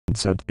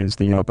mindset is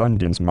the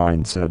abundance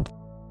mindset.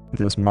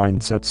 This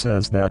mindset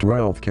says that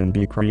wealth can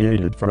be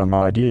created from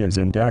ideas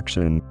and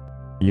action.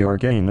 Your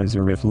gain is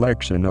a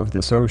reflection of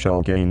the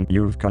social gain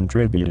you've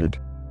contributed.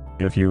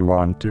 If you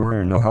want to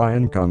earn a high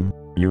income,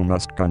 you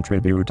must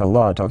contribute a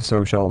lot of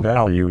social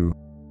value.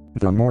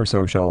 The more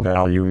social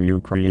value you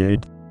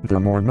create, the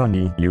more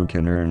money you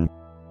can earn.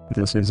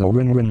 This is a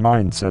win-win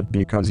mindset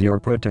because you're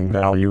putting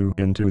value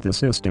into the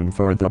system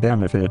for the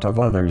benefit of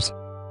others.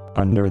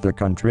 Under the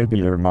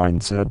contributor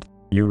mindset,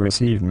 you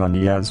receive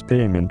money as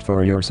payment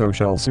for your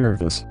social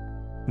service.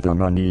 The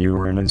money you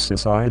earn is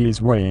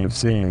society's way of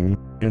saying,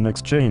 in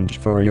exchange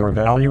for your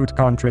valued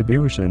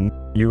contribution,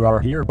 you are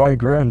hereby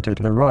granted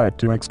the right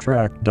to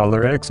extract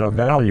 $X of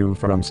value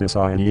from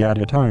society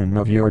at a time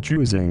of your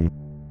choosing.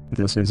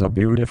 This is a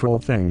beautiful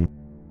thing.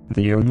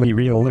 The only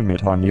real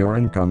limit on your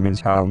income is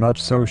how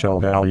much social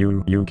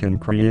value you can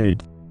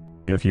create.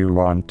 If you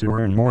want to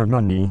earn more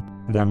money,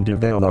 then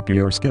develop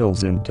your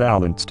skills and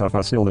talents to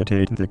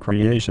facilitate the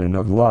creation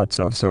of lots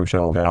of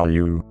social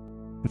value.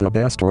 The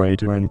best way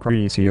to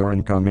increase your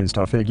income is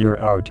to figure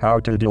out how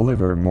to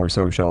deliver more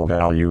social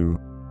value.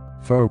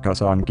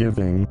 Focus on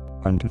giving,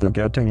 and the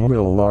getting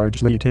will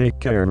largely take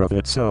care of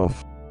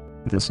itself.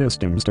 The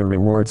systems to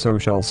reward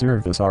social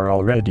service are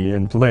already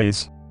in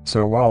place,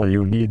 so all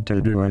you need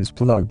to do is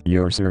plug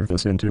your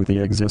service into the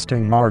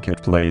existing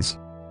marketplace.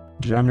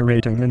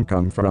 Generating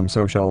income from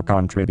social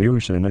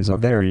contribution is a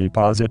very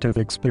positive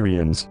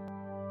experience.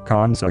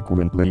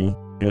 Consequently,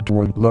 it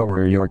won't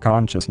lower your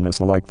consciousness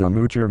like the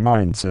moocher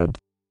mindset.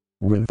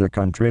 With the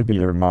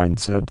contributor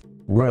mindset,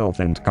 wealth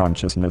and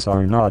consciousness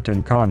are not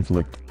in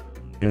conflict.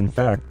 In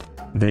fact,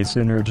 they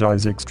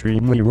synergize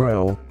extremely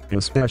well,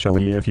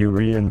 especially if you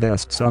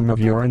reinvest some of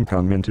your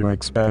income into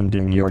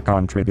expanding your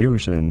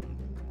contribution.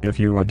 If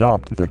you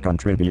adopt the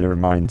contributor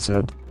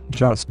mindset,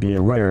 just be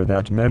aware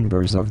that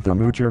members of the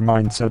moocher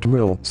mindset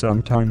will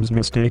sometimes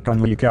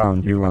mistakenly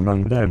count you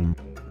among them.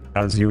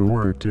 As you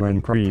work to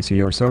increase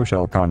your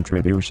social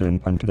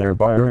contribution and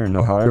thereby earn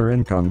a higher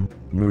income,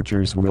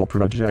 moochers will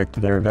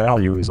project their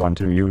values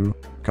onto you,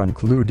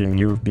 concluding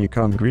you've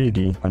become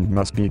greedy and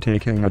must be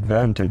taking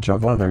advantage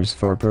of others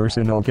for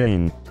personal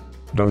gain.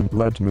 Don't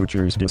let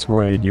moochers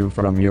dissuade you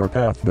from your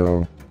path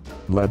though.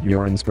 Let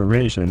your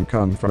inspiration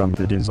come from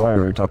the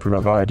desire to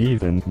provide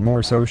even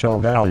more social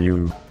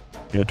value.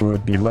 It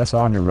would be less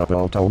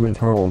honorable to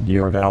withhold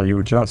your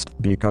value just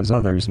because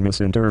others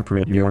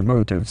misinterpret your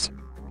motives.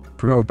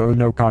 Pro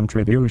bono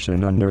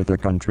contribution. Under the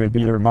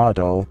contributor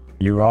model,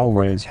 you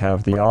always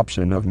have the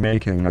option of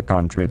making a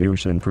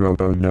contribution pro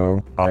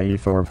bono, i.e.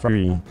 for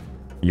free.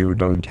 You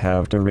don't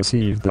have to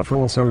receive the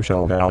full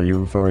social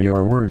value for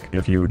your work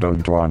if you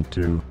don't want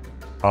to.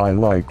 I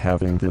like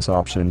having this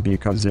option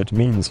because it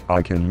means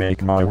I can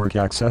make my work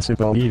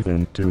accessible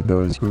even to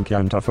those who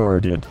can't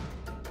afford it.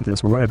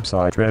 This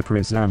website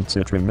represents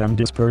a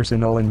tremendous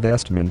personal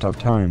investment of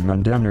time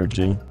and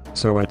energy,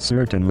 so it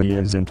certainly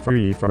isn't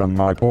free from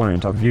my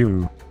point of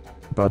view.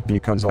 But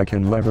because I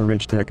can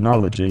leverage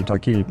technology to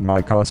keep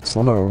my costs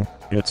low,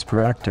 it's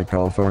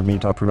practical for me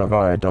to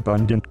provide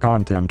abundant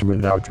content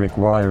without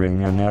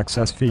requiring an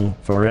access fee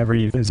for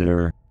every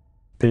visitor.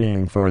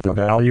 Paying for the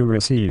value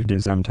received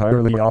is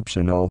entirely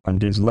optional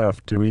and is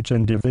left to each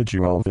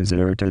individual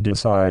visitor to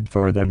decide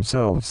for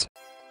themselves.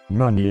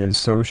 Money is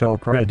social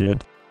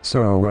credit,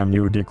 so when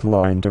you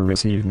decline to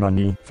receive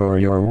money for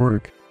your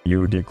work,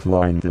 you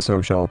decline the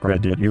social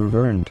credit you've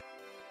earned.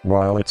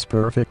 While it's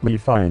perfectly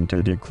fine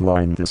to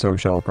decline the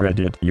social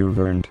credit you've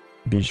earned,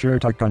 be sure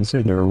to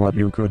consider what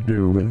you could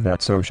do with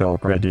that social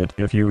credit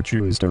if you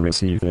choose to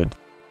receive it.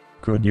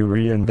 Could you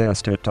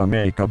reinvest it to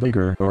make a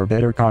bigger or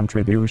better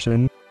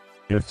contribution?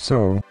 If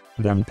so,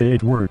 then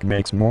paid work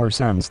makes more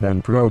sense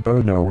than pro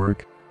bono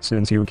work,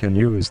 since you can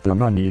use the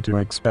money to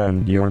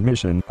expand your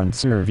mission and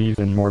serve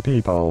even more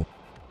people.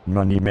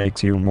 Money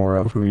makes you more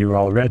of who you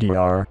already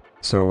are,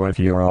 so if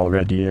you're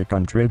already a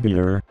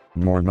contributor,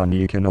 more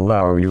money can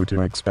allow you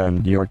to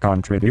expand your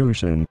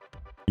contribution.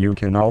 You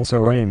can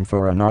also aim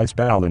for a nice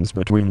balance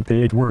between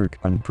paid work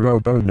and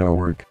pro bono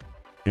work.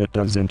 It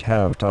doesn't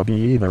have to be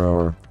either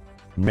or.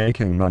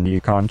 Making money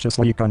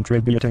consciously.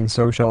 Contributing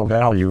social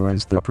value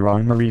is the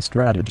primary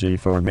strategy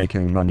for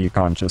making money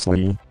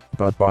consciously,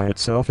 but by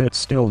itself it's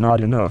still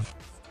not enough.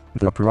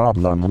 The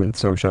problem with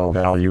social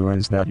value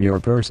is that your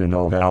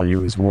personal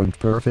values won't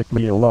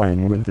perfectly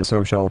align with the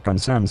social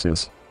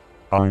consensus.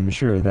 I'm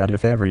sure that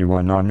if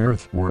everyone on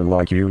Earth were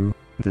like you,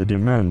 the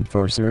demand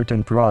for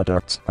certain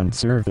products and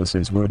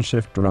services would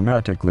shift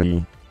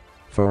dramatically.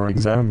 For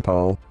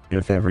example,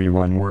 if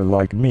everyone were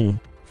like me,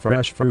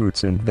 fresh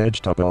fruits and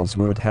vegetables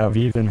would have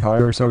even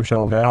higher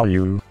social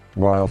value,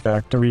 while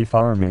factory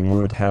farming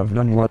would have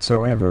none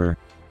whatsoever.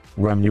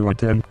 When you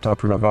attempt to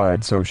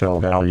provide social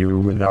value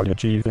without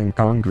achieving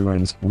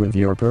congruence with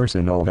your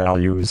personal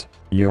values,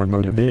 your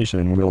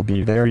motivation will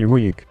be very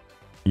weak.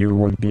 You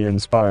won't be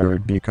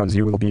inspired because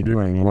you will be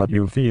doing what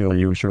you feel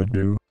you should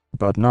do,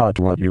 but not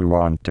what you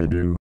want to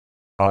do.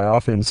 I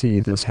often see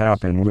this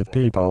happen with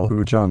people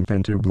who jump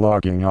into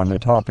blogging on a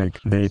topic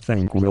they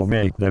think will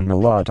make them a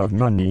lot of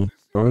money,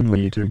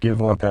 only to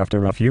give up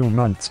after a few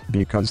months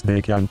because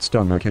they can't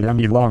stomach it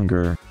any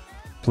longer.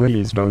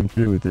 Please don't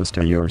do this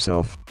to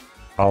yourself.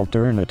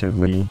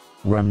 Alternatively,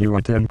 when you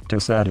attempt to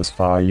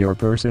satisfy your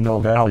personal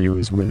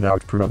values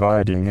without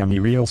providing any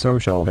real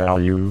social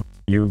value,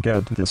 you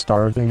get the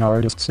starving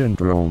artist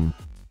syndrome.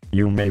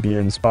 You may be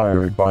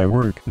inspired by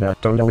work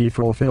that totally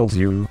fulfills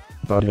you,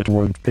 but it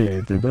won't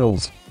pay the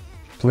bills.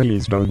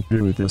 Please don't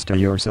do this to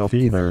yourself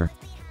either.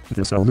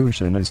 The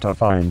solution is to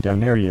find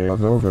an area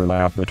of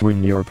overlap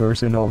between your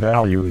personal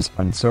values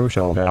and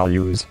social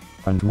values,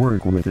 and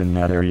work within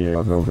that area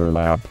of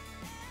overlap.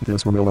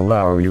 This will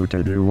allow you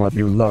to do what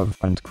you love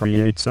and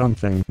create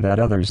something that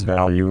others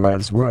value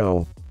as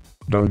well.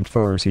 Don't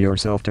force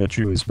yourself to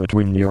choose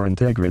between your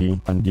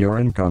integrity and your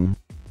income.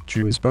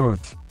 Choose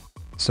both.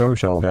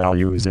 Social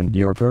values and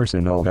your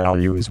personal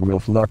values will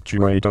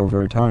fluctuate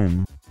over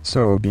time,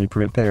 so be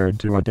prepared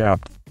to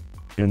adapt.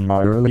 In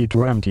my early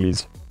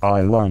 20s,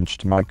 I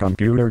launched my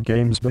computer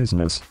games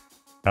business.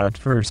 At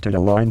first it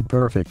aligned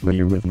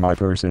perfectly with my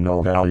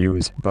personal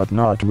values, but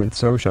not with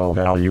social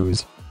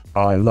values.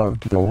 I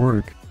loved the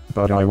work,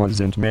 but I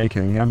wasn't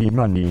making any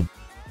money.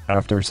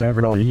 After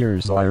several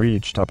years I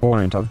reached a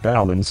point of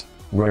balance,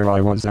 where I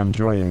was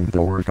enjoying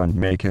the work and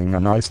making a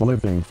nice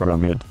living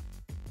from it.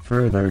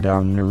 Further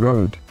down the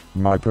road,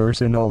 my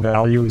personal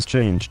values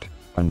changed,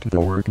 and the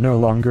work no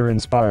longer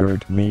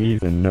inspired me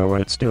even though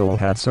it still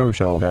had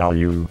social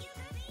value.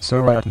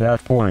 So at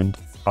that point,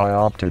 I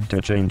opted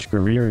to change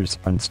careers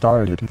and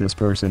started this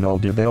personal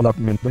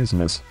development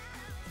business.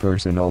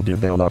 Personal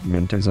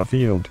development is a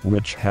field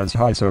which has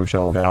high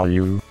social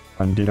value,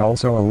 and it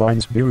also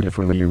aligns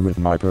beautifully with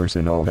my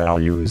personal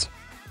values.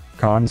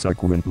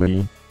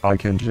 Consequently, I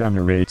can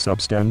generate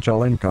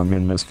substantial income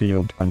in this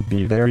field and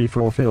be very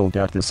fulfilled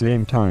at the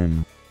same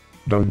time.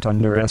 Don't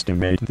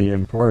underestimate the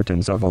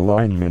importance of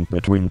alignment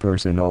between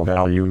personal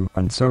value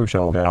and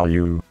social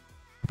value.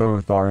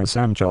 Both are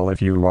essential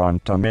if you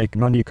want to make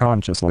money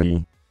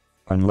consciously.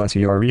 Unless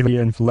you're really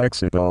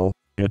inflexible,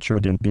 it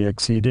shouldn't be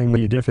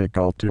exceedingly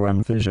difficult to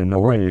envision a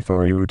way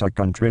for you to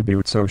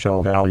contribute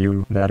social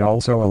value that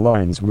also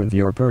aligns with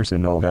your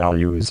personal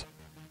values.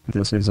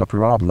 This is a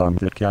problem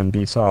that can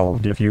be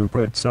solved if you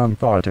put some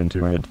thought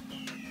into it.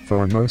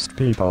 For most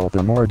people,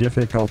 the more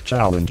difficult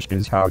challenge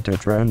is how to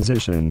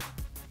transition.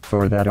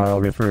 For that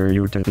I'll refer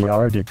you to the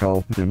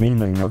article, The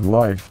Meaning of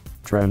Life,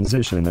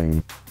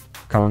 Transitioning.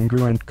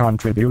 Congruent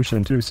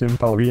contribution to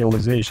simple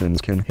realizations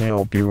can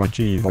help you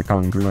achieve a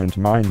congruent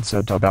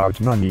mindset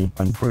about money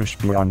and push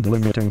beyond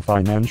limiting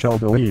financial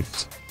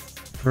beliefs.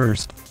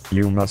 First,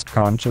 you must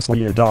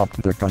consciously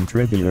adopt the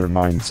contributor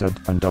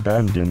mindset and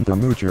abandon the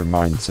moocher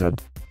mindset.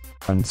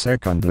 And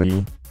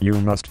secondly, you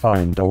must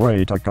find a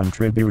way to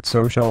contribute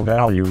social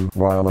value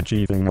while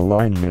achieving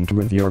alignment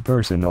with your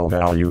personal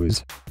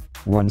values.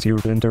 Once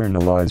you've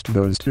internalized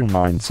those two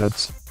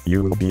mindsets,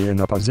 you will be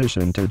in a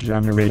position to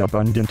generate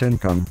abundant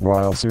income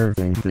while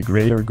serving the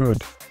greater good.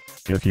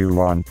 If you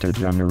want to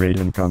generate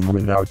income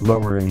without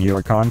lowering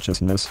your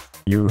consciousness,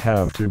 you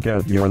have to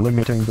get your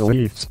limiting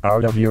beliefs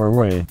out of your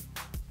way.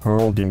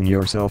 Holding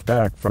yourself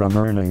back from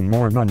earning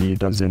more money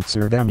doesn't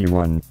serve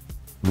anyone.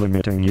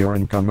 Limiting your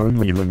income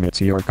only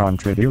limits your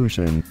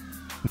contribution.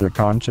 The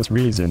conscious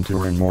reason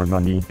to earn more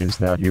money is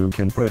that you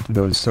can put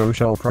those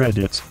social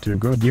credits to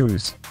good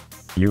use.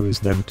 Use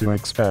them to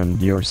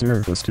expand your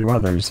service to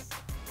others.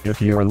 If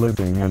you're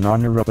living an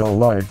honorable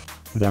life,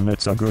 then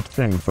it's a good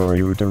thing for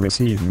you to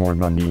receive more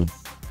money.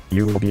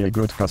 You will be a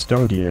good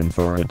custodian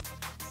for it.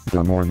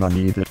 The more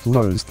money that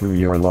flows through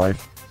your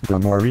life, the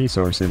more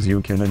resources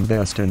you can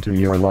invest into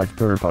your life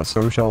purpose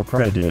social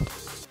credit.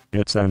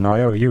 It's an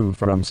IOU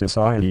from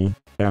society,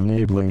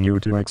 enabling you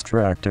to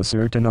extract a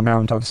certain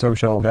amount of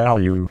social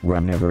value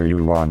whenever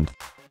you want.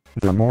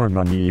 The more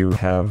money you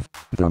have,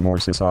 the more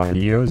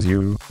society owes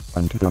you,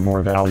 and the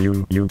more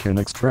value you can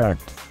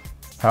extract.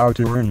 How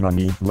to earn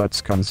money? Let's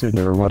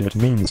consider what it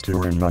means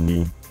to earn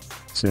money.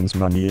 Since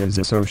money is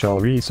a social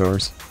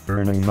resource,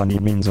 earning money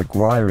means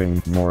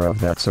acquiring more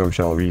of that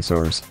social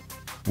resource.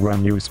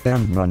 When you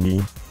spend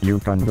money, you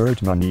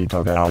convert money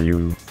to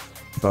value.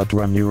 But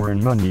when you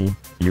earn money,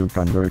 you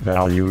convert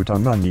value to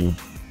money.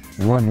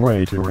 One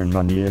way to earn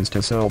money is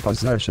to sell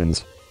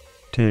possessions.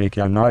 Take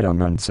an item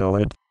and sell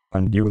it,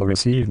 and you'll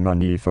receive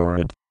money for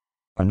it.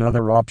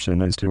 Another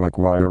option is to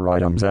acquire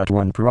items at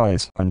one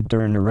price and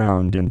turn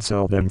around and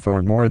sell them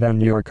for more than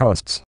your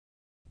costs.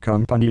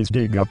 Companies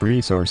dig up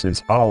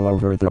resources all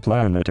over the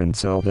planet and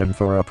sell them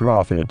for a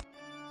profit.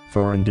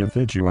 For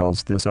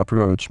individuals, this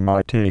approach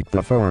might take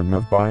the form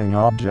of buying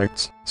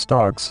objects,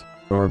 stocks,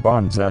 or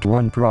bonds at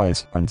one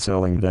price and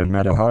selling them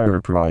at a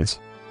higher price.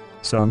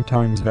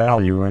 Sometimes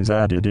value is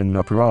added in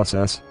the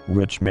process,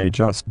 which may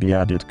just be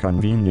added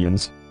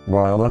convenience,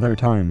 while other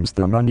times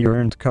the money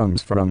earned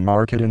comes from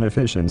market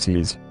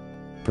inefficiencies.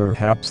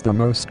 Perhaps the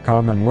most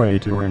common way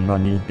to earn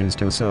money is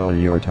to sell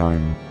your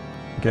time.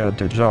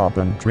 Get a job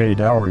and trade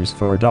hours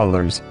for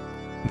dollars.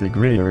 The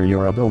greater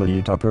your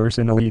ability to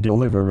personally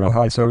deliver a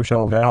high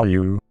social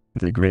value,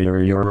 the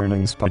greater your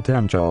earnings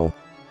potential.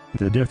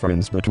 The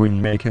difference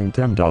between making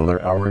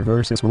 $10 hour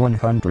versus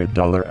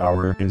 $100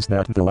 hour is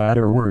that the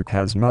latter work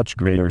has much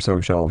greater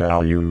social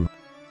value.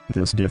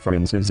 This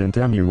difference isn't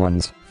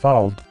anyone's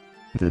fault.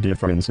 The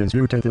difference is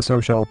due to the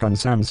social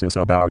consensus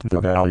about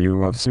the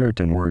value of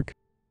certain work.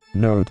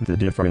 Note the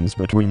difference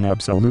between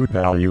absolute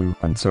value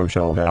and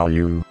social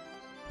value.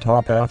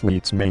 Top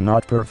athletes may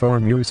not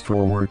perform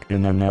useful work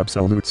in an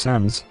absolute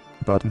sense,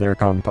 but their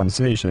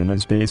compensation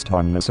is based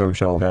on the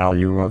social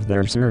value of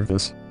their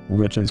service,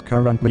 which is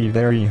currently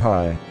very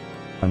high.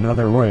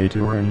 Another way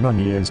to earn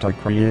money is to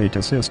create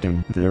a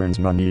system that earns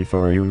money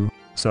for you,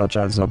 such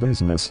as a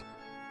business.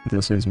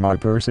 This is my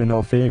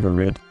personal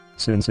favorite,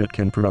 since it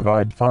can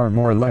provide far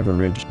more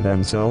leverage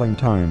than selling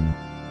time.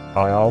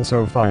 I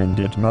also find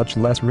it much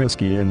less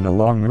risky in the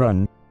long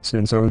run,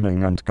 since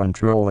owning and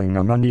controlling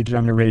a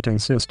money-generating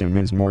system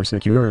is more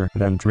secure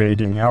than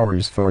trading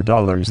hours for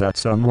dollars at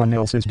someone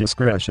else's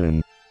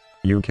discretion.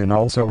 You can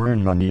also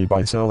earn money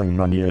by selling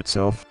money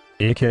itself,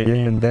 aka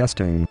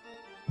investing.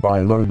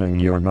 By loaning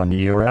your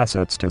money or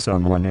assets to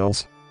someone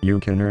else, you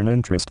can earn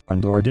interest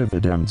and/or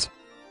dividends.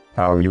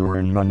 How you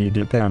earn money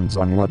depends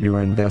on what you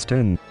invest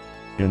in.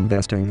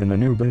 Investing in a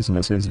new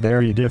business is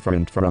very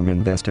different from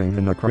investing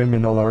in a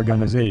criminal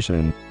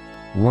organization.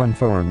 One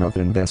form of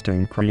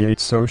investing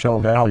creates social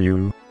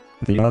value,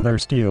 the other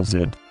steals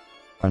it.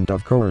 And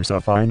of course a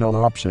final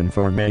option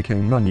for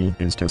making money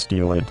is to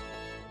steal it.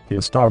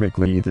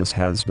 Historically this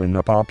has been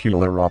a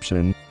popular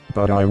option,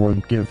 but I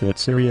won't give it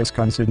serious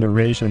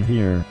consideration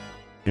here.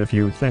 If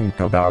you think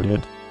about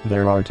it,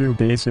 there are two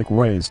basic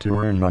ways to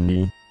earn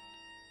money.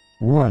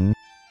 1.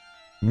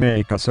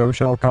 Make a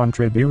social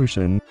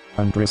contribution,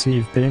 and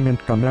receive payment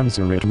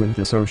commensurate with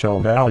the social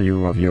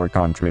value of your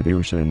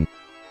contribution.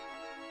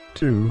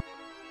 2.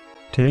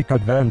 Take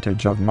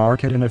advantage of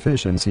market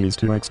inefficiencies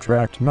to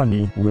extract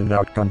money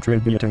without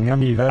contributing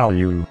any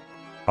value.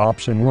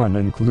 Option 1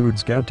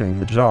 includes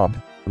getting a job,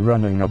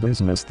 running a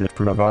business that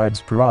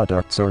provides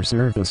products or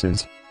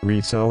services,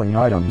 reselling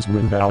items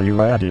with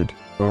value added,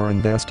 or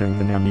investing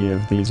in any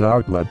of these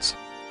outlets.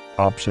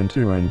 Option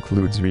 2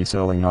 includes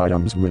reselling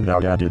items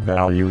without added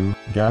value,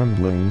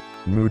 gambling,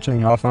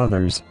 mooching off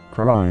others,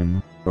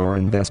 crime, or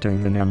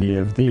investing in any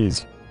of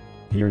these.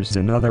 Here's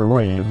another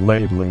way of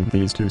labeling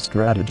these two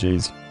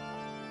strategies.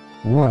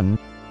 1.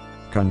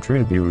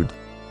 Contribute.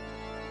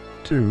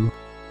 2.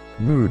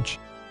 Mooch.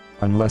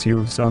 Unless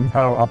you've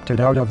somehow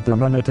opted out of the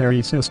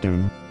monetary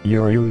system,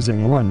 you're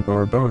using one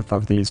or both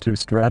of these two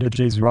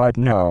strategies right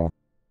now.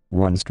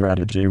 One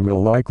strategy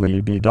will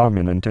likely be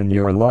dominant in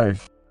your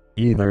life.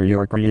 Either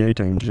you're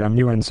creating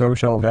genuine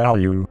social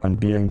value and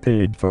being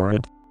paid for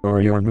it, or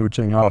you're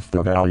mooching off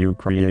the value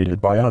created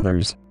by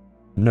others.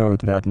 Note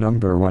that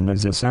number 1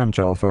 is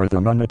essential for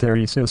the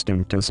monetary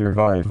system to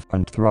survive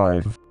and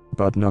thrive,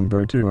 but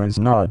number 2 is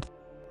not.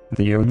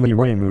 The only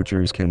way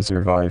moochers can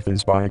survive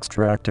is by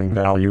extracting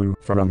value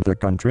from the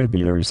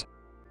contributors.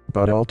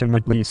 But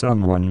ultimately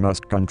someone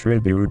must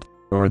contribute,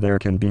 or there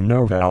can be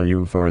no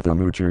value for the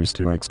moochers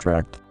to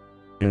extract.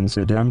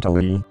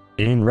 Incidentally,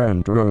 Ayn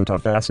Rand wrote a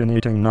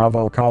fascinating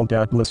novel called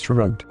Atlas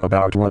Shrugged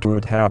about what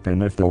would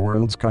happen if the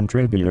world's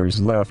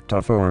contributors left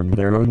to form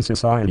their own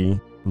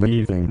society,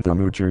 leaving the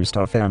moochers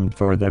to fend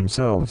for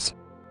themselves.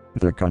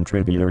 The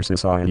contributor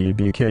society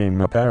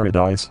became a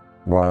paradise,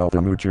 while the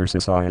moocher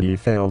society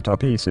fell to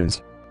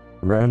pieces.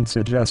 Rand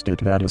suggested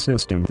that a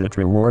system that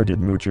rewarded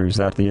moochers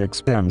at the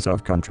expense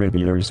of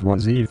contributors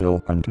was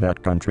evil, and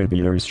that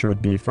contributors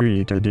should be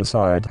free to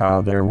decide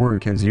how their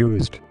work is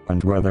used,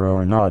 and whether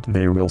or not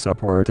they will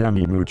support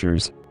any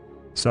moochers.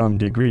 Some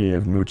degree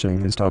of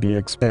mooching is to be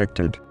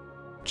expected.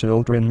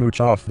 Children mooch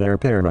off their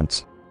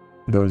parents.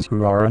 Those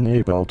who are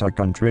unable to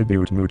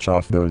contribute mooch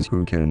off those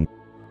who can.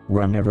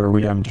 Whenever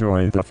we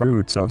enjoy the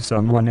fruits of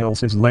someone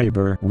else's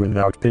labor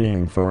without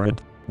paying for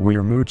it,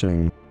 we're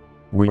mooching.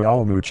 We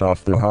all mooch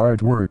off the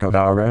hard work of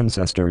our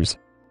ancestors.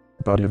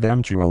 But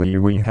eventually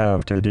we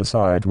have to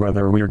decide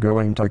whether we're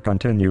going to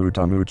continue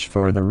to mooch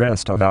for the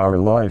rest of our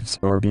lives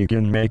or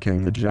begin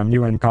making a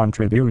genuine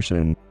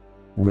contribution.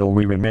 Will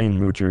we remain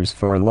moochers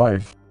for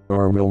life,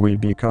 or will we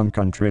become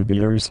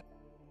contributors?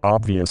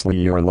 Obviously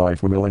your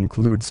life will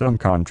include some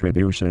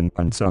contribution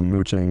and some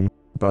mooching,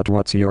 but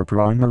what's your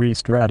primary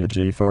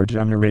strategy for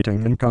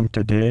generating income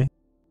today?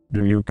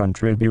 Do you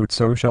contribute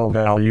social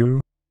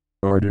value?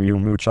 Or do you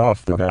mooch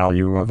off the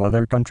value of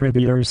other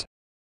contributors?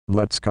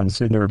 Let's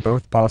consider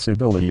both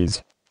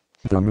possibilities.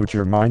 The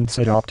moocher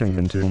mindset opting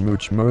into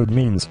mooch mode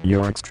means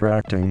you're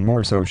extracting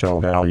more social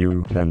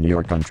value than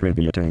you're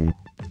contributing.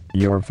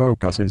 Your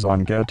focus is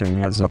on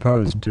getting as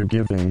opposed to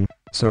giving,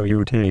 so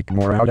you take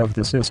more out of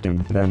the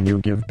system than you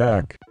give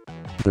back.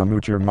 The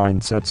moocher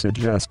mindset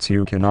suggests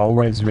you can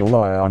always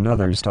rely on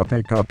others to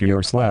pick up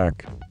your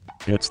slack.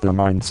 It's the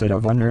mindset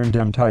of unearned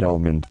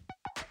entitlement.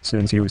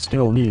 Since you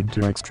still need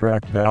to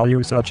extract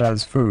value such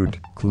as food,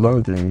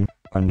 clothing,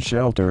 and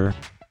shelter,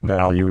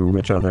 value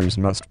which others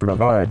must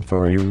provide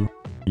for you,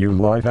 you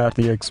live at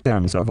the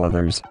expense of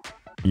others.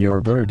 Your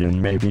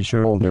burden may be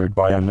shouldered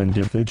by an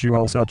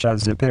individual such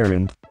as a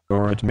parent,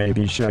 or it may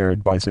be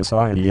shared by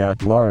society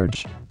at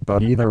large.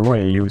 But either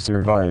way you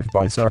survive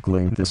by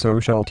suckling the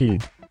social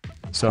teat.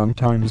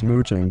 Sometimes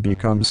mooching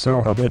becomes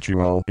so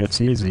habitual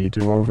it's easy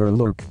to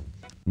overlook.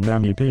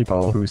 Many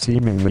people who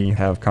seemingly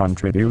have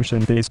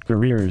contribution-based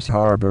careers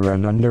harbor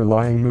an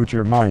underlying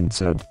moocher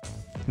mindset.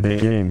 They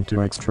aim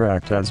to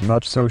extract as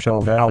much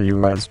social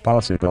value as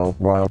possible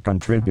while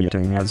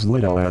contributing as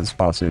little as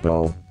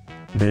possible.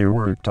 They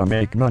work to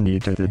make money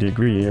to the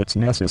degree it's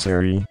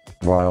necessary,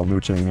 while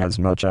mooching as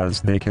much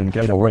as they can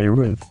get away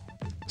with.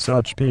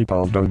 Such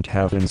people don't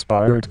have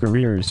inspired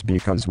careers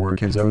because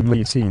work is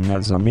only seen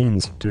as a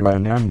means to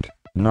an end,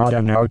 not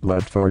an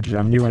outlet for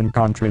genuine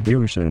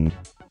contribution.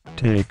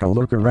 Take a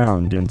look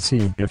around and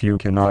see if you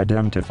can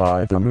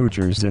identify the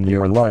moochers in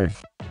your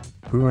life.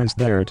 Who is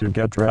there to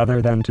get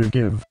rather than to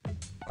give?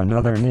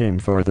 Another name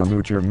for the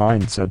moocher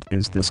mindset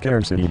is the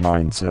scarcity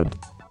mindset.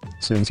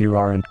 Since you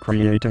aren't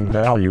creating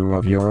value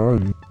of your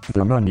own,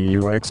 the money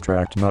you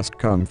extract must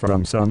come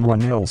from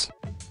someone else.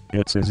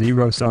 It's a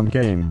zero-sum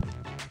game.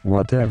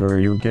 Whatever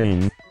you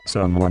gain,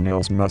 someone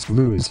else must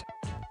lose.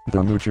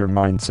 The moocher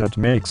mindset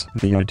makes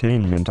the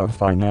attainment of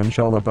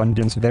financial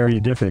abundance very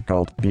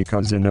difficult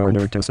because in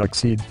order to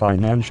succeed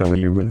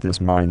financially with this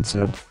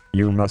mindset,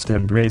 you must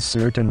embrace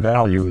certain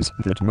values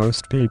that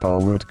most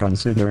people would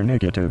consider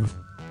negative.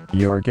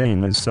 Your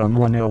gain is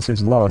someone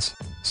else's loss,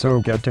 so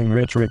getting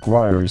rich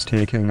requires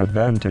taking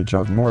advantage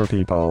of more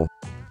people.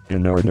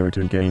 In order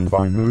to gain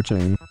by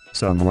mooching,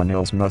 someone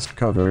else must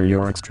cover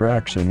your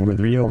extraction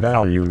with real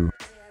value.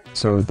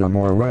 So the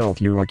more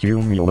wealth you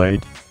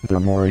accumulate, the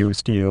more you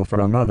steal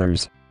from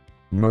others.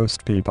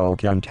 Most people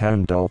can't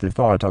handle the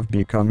thought of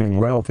becoming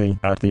wealthy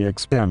at the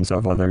expense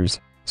of others,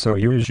 so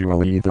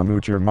usually the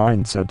moocher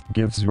mindset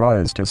gives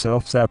rise to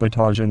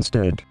self-sabotage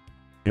instead.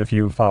 If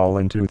you fall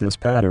into this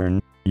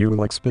pattern,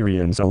 you'll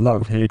experience a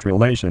love-hate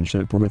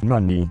relationship with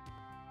money.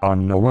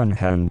 On the one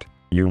hand,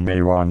 you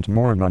may want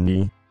more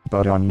money,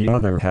 but on the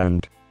other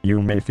hand,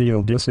 you may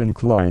feel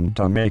disinclined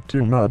to make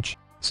too much,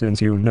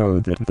 since you know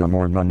that the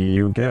more money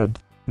you get,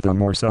 the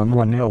more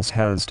someone else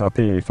has to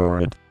pay for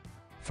it.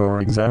 For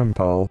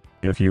example,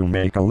 if you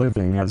make a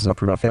living as a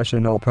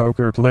professional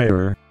poker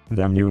player,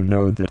 then you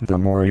know that the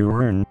more you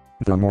earn,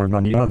 the more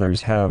money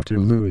others have to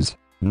lose.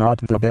 Not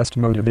the best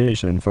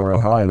motivation for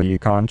a highly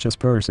conscious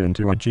person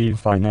to achieve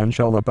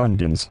financial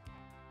abundance.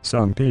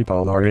 Some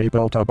people are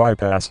able to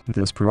bypass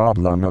this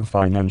problem of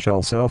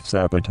financial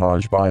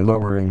self-sabotage by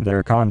lowering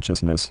their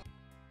consciousness.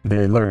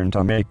 They learn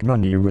to make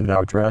money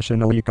without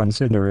rationally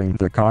considering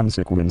the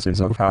consequences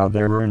of how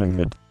they're earning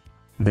it.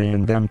 They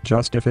invent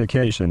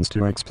justifications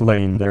to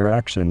explain their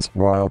actions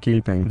while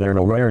keeping their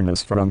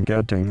awareness from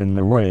getting in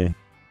the way.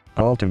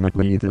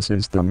 Ultimately, this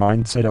is the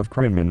mindset of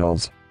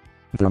criminals.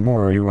 The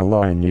more you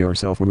align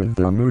yourself with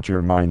the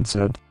moocher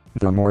mindset,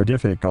 the more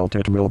difficult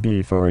it will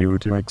be for you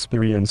to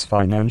experience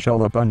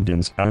financial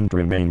abundance and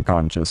remain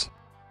conscious.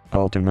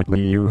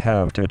 Ultimately, you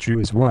have to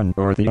choose one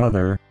or the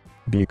other.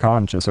 Be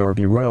conscious or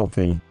be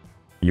wealthy.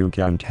 You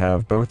can't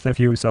have both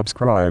if you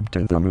subscribe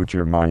to the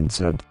moocher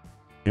mindset.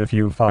 If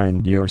you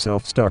find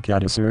yourself stuck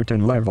at a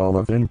certain level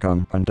of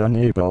income and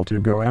unable to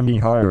go any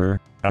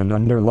higher, an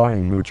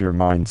underlying moocher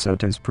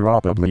mindset is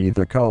probably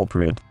the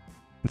culprit.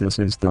 This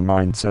is the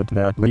mindset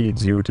that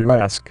leads you to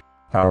ask,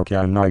 how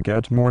can I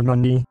get more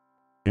money?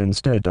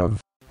 Instead of,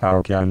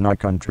 how can I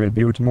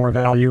contribute more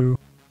value?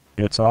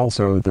 It's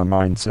also the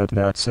mindset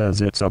that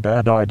says it's a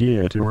bad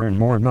idea to earn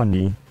more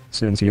money,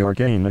 since your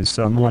gain is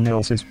someone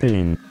else's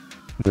pain.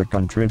 The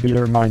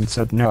contributor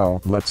mindset. Now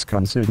let's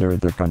consider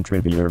the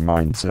contributor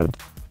mindset.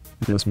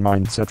 This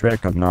mindset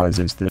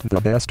recognizes that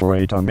the best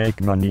way to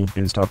make money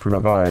is to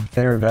provide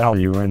fair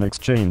value in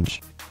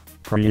exchange.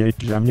 Create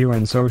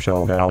genuine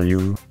social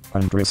value,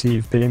 and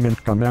receive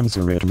payment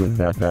commensurate with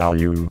that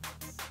value.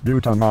 Due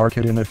to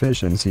market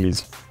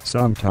inefficiencies,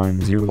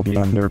 sometimes you'll be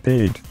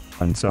underpaid,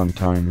 and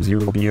sometimes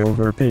you'll be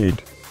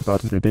overpaid,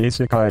 but the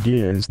basic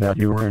idea is that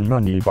you earn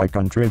money by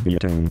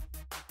contributing.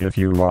 If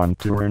you want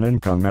to earn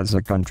income as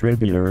a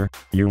contributor,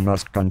 you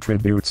must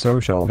contribute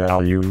social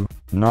value,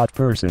 not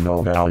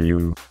personal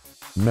value.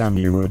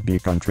 Many would-be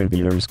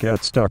contributors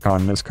get stuck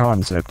on this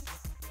concept.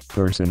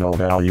 Personal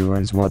value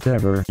is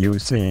whatever you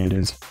say it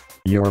is.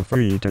 You're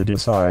free to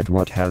decide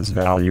what has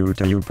value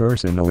to you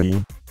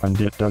personally, and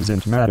it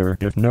doesn't matter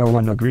if no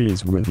one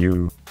agrees with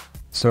you.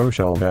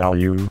 Social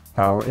value,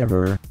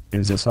 however,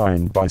 is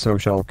assigned by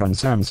social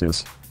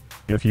consensus.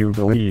 If you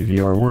believe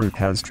your work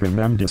has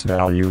tremendous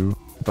value,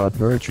 but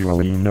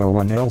virtually no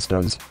one else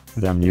does,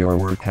 then your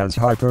work has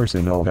high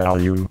personal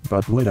value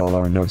but little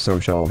or no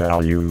social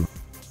value.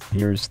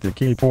 Here's the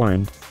key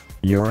point.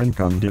 Your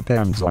income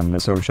depends on the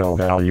social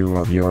value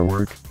of your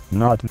work,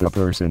 not the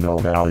personal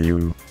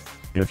value.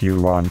 If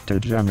you want to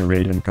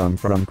generate income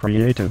from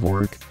creative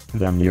work,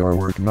 then your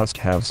work must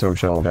have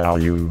social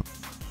value.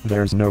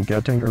 There's no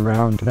getting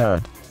around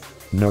that.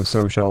 No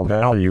social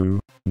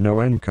value,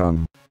 no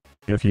income.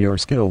 If your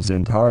skills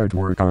and hard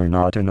work are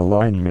not in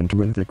alignment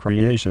with the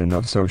creation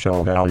of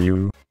social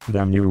value,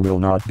 then you will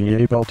not be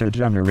able to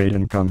generate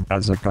income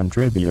as a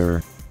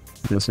contributor.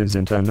 This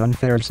isn't an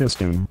unfair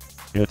system.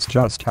 It's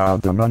just how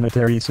the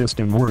monetary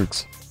system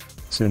works.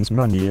 Since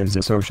money is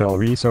a social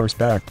resource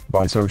backed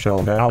by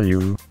social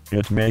value,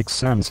 it makes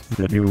sense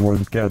that you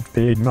won't get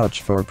paid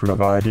much for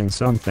providing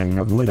something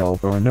of little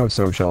or no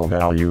social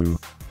value.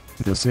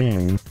 The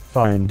saying,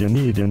 find a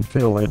need and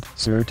fill it,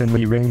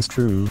 certainly rings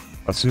true,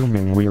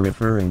 assuming we're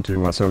referring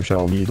to a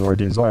social need or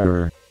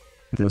desire.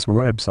 This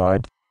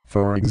website,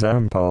 for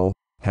example,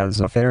 has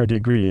a fair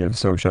degree of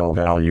social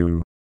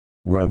value.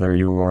 Whether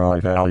you or I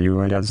value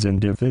it as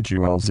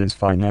individuals is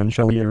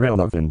financially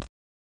irrelevant.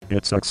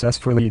 It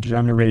successfully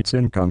generates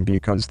income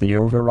because the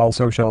overall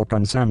social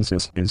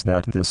consensus is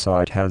that this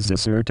site has a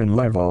certain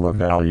level of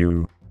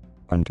value.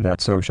 And that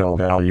social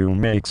value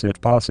makes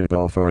it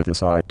possible for the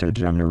site to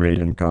generate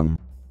income.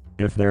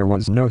 If there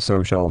was no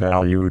social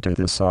value to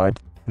this site,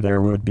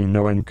 there would be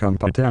no income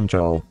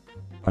potential.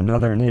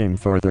 Another name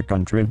for the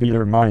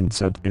contributor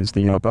mindset is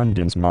the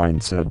abundance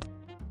mindset.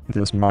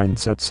 This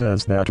mindset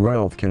says that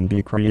wealth can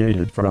be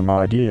created from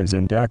ideas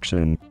and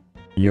action.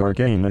 Your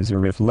gain is a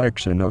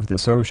reflection of the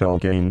social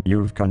gain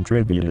you've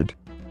contributed.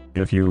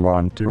 If you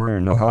want to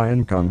earn a high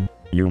income,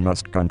 you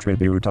must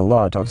contribute a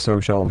lot of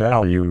social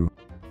value.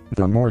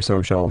 The more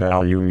social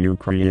value you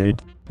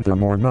create, the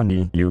more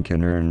money you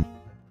can earn.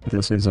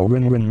 This is a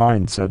win-win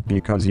mindset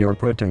because you're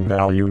putting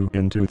value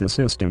into the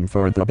system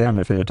for the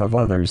benefit of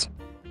others.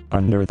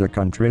 Under the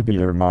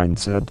contributor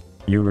mindset,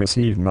 you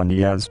receive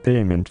money as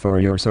payment for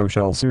your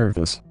social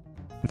service.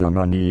 The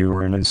money you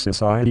earn is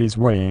society's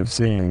way of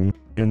saying,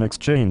 in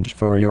exchange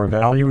for your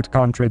valued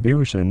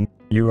contribution,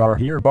 you are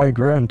hereby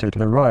granted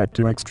the right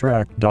to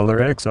extract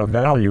 $X of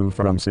value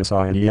from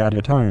society at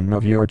a time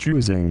of your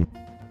choosing.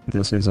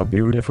 This is a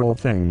beautiful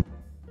thing.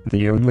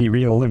 The only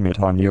real limit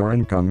on your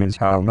income is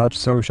how much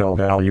social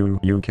value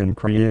you can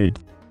create.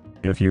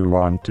 If you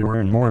want to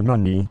earn more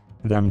money,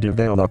 then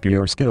develop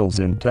your skills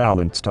and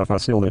talents to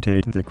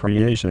facilitate the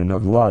creation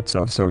of lots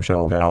of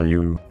social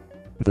value.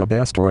 The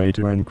best way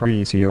to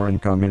increase your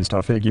income is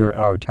to figure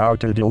out how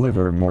to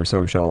deliver more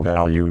social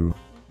value.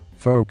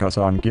 Focus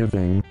on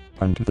giving,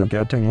 and the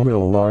getting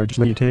will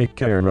largely take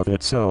care of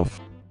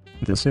itself.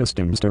 The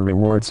systems to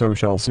reward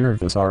social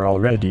service are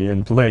already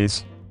in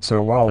place,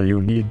 so all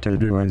you need to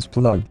do is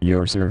plug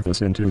your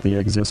service into the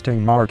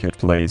existing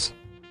marketplace.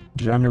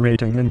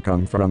 Generating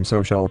income from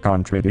social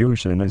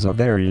contribution is a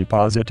very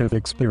positive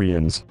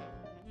experience.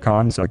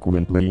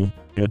 Consequently,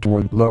 it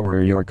won't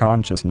lower your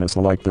consciousness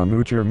like the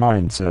moocher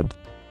mindset.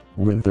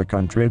 With the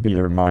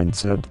contributor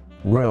mindset,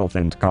 wealth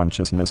and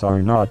consciousness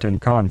are not in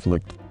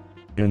conflict.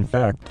 In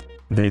fact,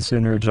 they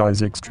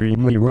synergize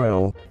extremely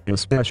well,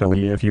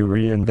 especially if you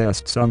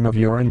reinvest some of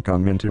your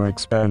income into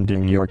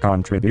expanding your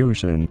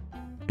contribution.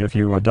 If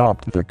you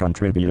adopt the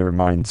contributor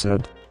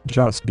mindset,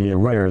 just be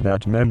aware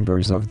that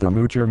members of the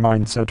moocher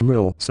mindset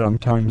will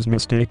sometimes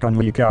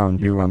mistakenly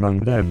count you among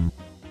them.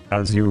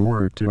 As you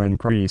work to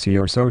increase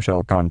your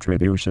social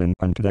contribution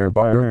and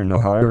thereby earn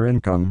a higher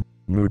income,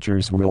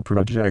 moochers will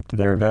project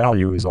their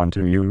values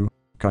onto you,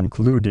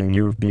 concluding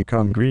you've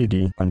become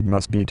greedy and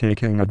must be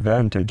taking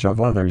advantage of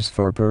others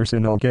for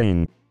personal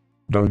gain.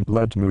 Don't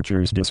let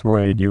moochers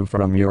dissuade you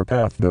from your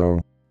path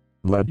though.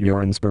 Let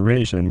your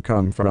inspiration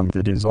come from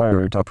the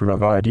desire to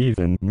provide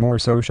even more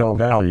social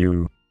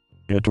value.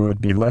 It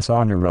would be less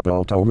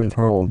honorable to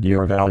withhold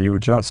your value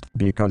just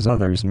because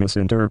others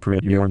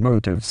misinterpret your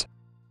motives.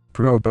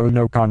 Pro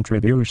bono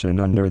contribution.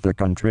 Under the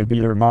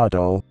contributor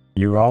model,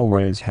 you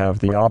always have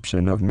the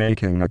option of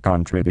making a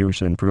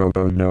contribution pro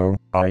bono,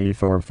 i.e.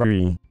 for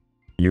free.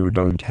 You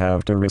don't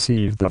have to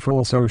receive the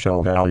full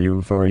social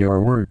value for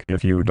your work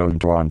if you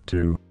don't want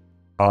to.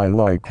 I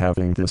like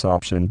having this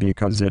option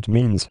because it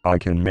means I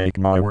can make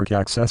my work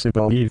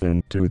accessible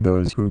even to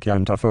those who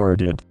can't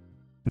afford it.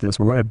 This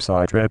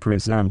website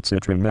represents a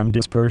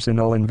tremendous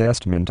personal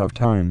investment of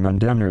time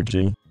and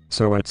energy,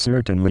 so it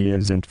certainly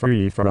isn't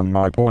free from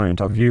my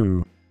point of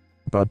view.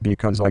 But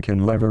because I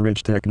can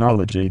leverage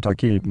technology to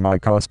keep my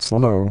costs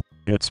low,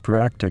 it's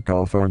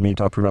practical for me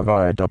to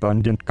provide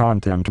abundant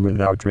content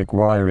without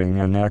requiring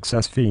an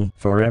access fee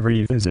for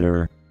every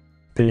visitor.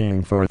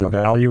 Paying for the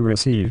value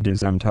received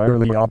is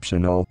entirely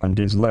optional and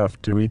is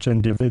left to each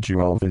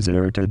individual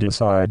visitor to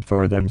decide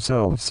for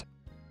themselves.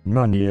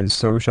 Money is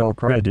social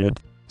credit,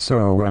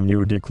 so when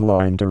you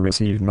decline to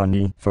receive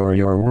money for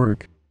your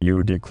work,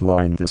 you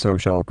decline the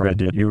social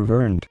credit you've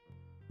earned.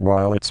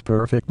 While it's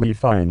perfectly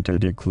fine to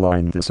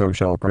decline the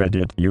social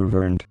credit you've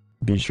earned,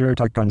 be sure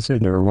to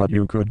consider what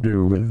you could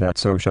do with that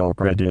social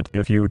credit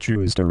if you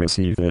choose to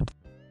receive it.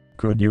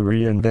 Could you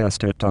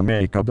reinvest it to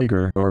make a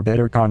bigger or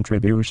better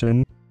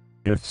contribution?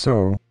 If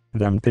so,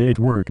 then paid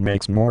work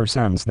makes more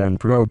sense than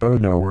pro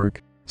bono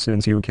work,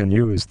 since you can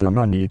use the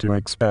money to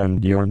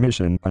expand your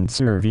mission and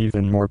serve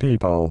even more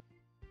people.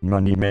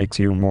 Money makes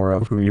you more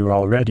of who you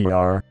already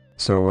are,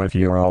 so if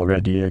you're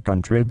already a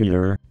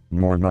contributor,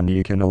 more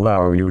money can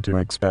allow you to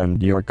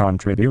expand your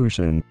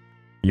contribution.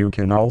 You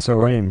can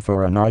also aim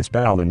for a nice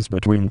balance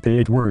between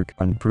paid work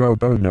and pro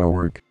bono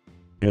work.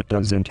 It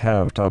doesn't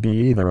have to be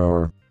either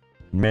or.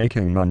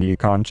 Making money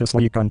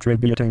consciously.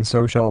 Contributing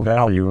social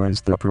value is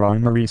the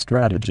primary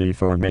strategy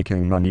for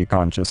making money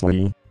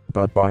consciously,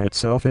 but by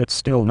itself it's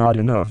still not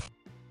enough.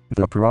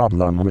 The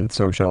problem with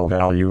social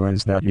value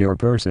is that your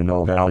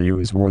personal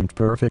values won't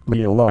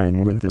perfectly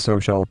align with the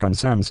social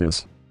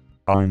consensus.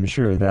 I'm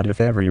sure that if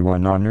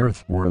everyone on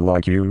Earth were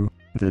like you,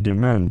 the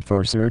demand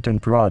for certain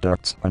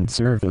products and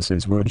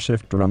services would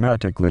shift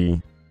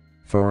dramatically.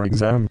 For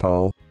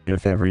example,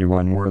 if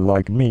everyone were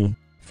like me,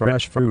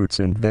 fresh fruits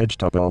and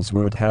vegetables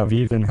would have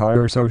even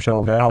higher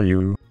social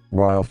value,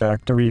 while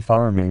factory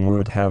farming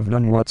would have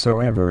none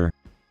whatsoever.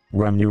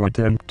 When you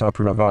attempt to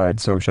provide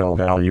social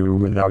value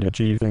without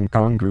achieving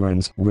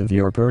congruence with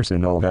your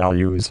personal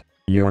values,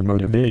 your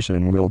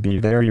motivation will be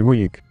very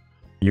weak.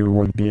 You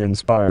won't be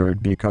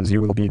inspired because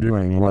you will be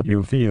doing what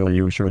you feel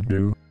you should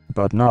do,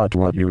 but not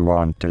what you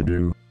want to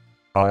do.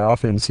 I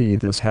often see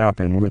this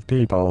happen with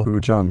people who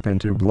jump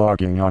into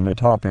blogging on a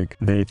topic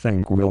they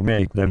think will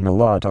make them a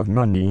lot of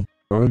money,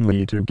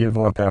 only to give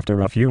up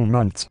after a few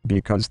months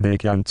because they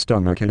can't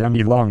stomach it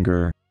any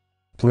longer.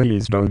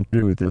 Please don't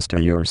do this to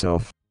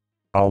yourself.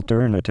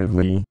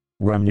 Alternatively,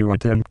 when you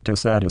attempt to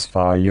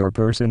satisfy your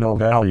personal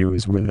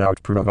values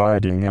without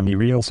providing any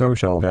real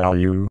social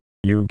value,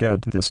 you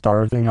get the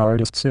starving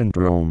artist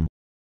syndrome.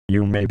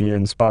 You may be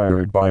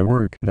inspired by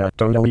work that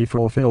totally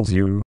fulfills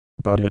you,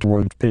 but it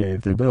won't pay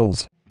the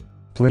bills.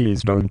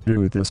 Please don't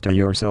do this to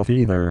yourself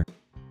either.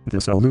 The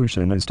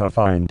solution is to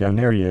find an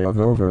area of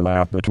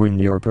overlap between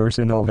your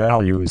personal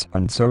values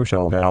and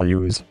social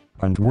values,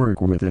 and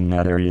work within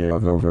that area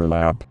of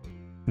overlap.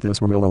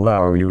 This will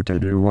allow you to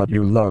do what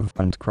you love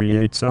and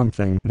create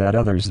something that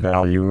others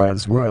value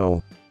as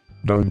well.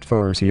 Don't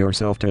force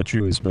yourself to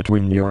choose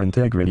between your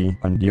integrity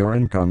and your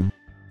income.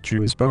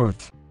 Choose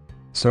both.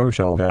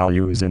 Social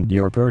values and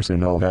your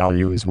personal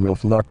values will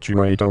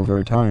fluctuate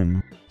over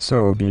time,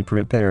 so be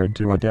prepared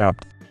to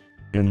adapt.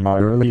 In my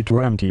early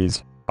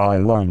 20s, I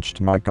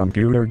launched my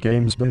computer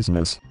games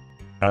business.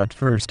 At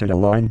first it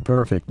aligned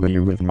perfectly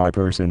with my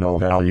personal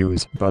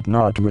values, but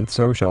not with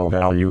social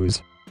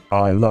values.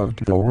 I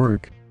loved the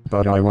work,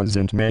 but I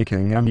wasn't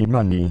making any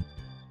money.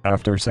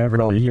 After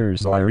several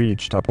years I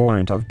reached a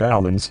point of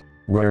balance,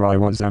 where I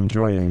was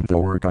enjoying the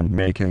work and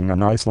making a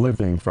nice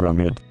living from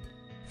it.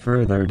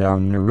 Further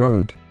down the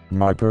road,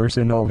 my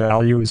personal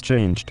values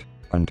changed,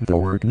 and the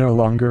work no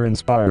longer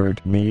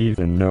inspired me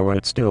even though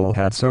it still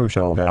had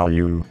social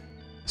value.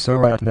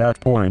 So at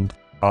that point,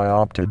 I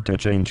opted to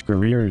change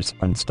careers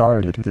and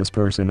started this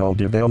personal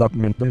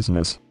development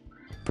business.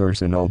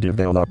 Personal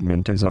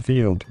development is a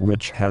field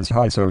which has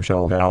high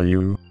social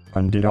value,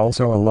 and it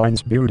also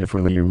aligns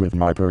beautifully with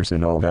my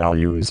personal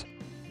values.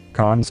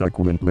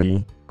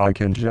 Consequently, I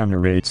can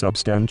generate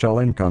substantial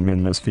income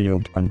in this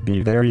field and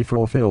be very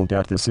fulfilled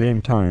at the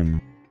same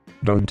time.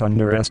 Don't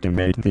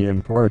underestimate the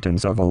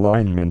importance of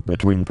alignment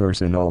between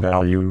personal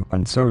value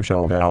and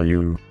social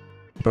value.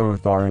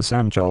 Both are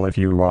essential if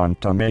you want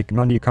to make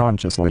money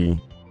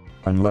consciously.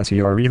 Unless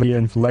you're really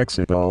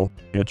inflexible,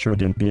 it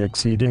shouldn't be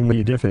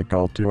exceedingly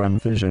difficult to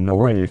envision a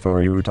way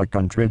for you to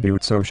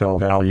contribute social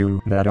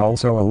value that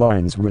also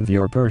aligns with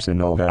your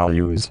personal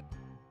values.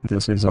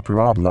 This is a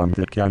problem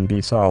that can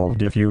be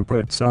solved if you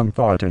put some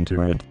thought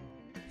into it.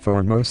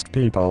 For most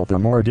people, the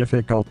more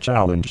difficult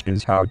challenge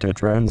is how to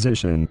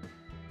transition.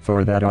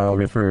 For that I'll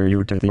refer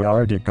you to the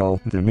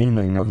article, The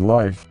Meaning of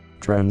Life,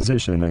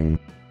 Transitioning.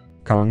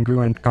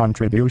 Congruent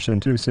contribution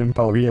to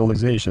simple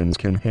realizations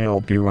can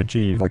help you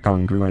achieve a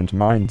congruent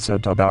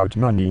mindset about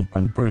money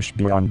and push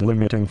beyond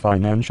limiting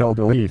financial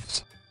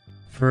beliefs.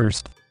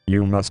 First,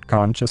 you must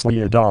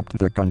consciously adopt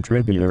the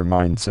contributor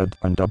mindset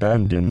and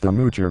abandon the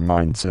moocher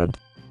mindset.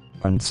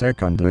 And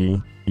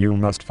secondly, you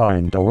must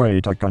find a way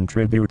to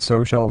contribute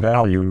social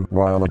value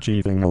while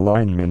achieving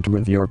alignment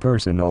with your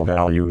personal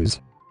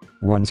values.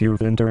 Once you've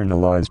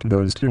internalized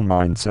those two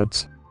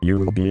mindsets, you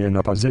will be in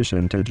a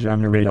position to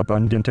generate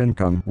abundant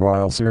income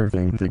while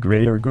serving the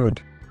greater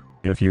good.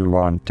 If you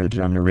want to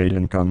generate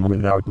income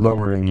without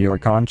lowering your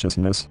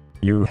consciousness,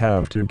 you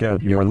have to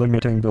get your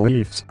limiting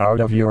beliefs out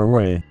of your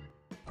way.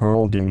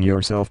 Holding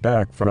yourself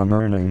back from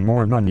earning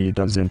more money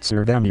doesn't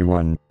serve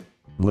anyone.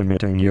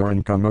 Limiting your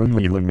income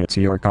only limits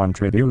your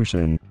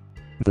contribution.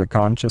 The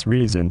conscious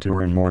reason to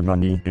earn more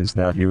money is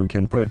that you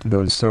can put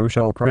those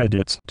social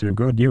credits to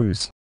good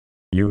use.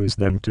 Use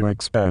them to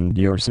expand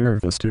your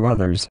service to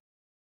others.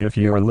 If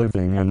you're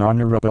living an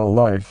honorable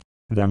life,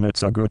 then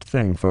it's a good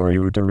thing for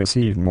you to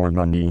receive more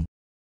money.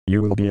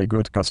 You will be a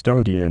good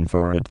custodian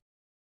for it.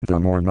 The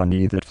more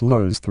money that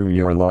flows through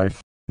your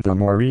life, the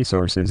more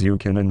resources you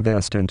can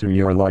invest into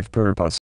your life purpose.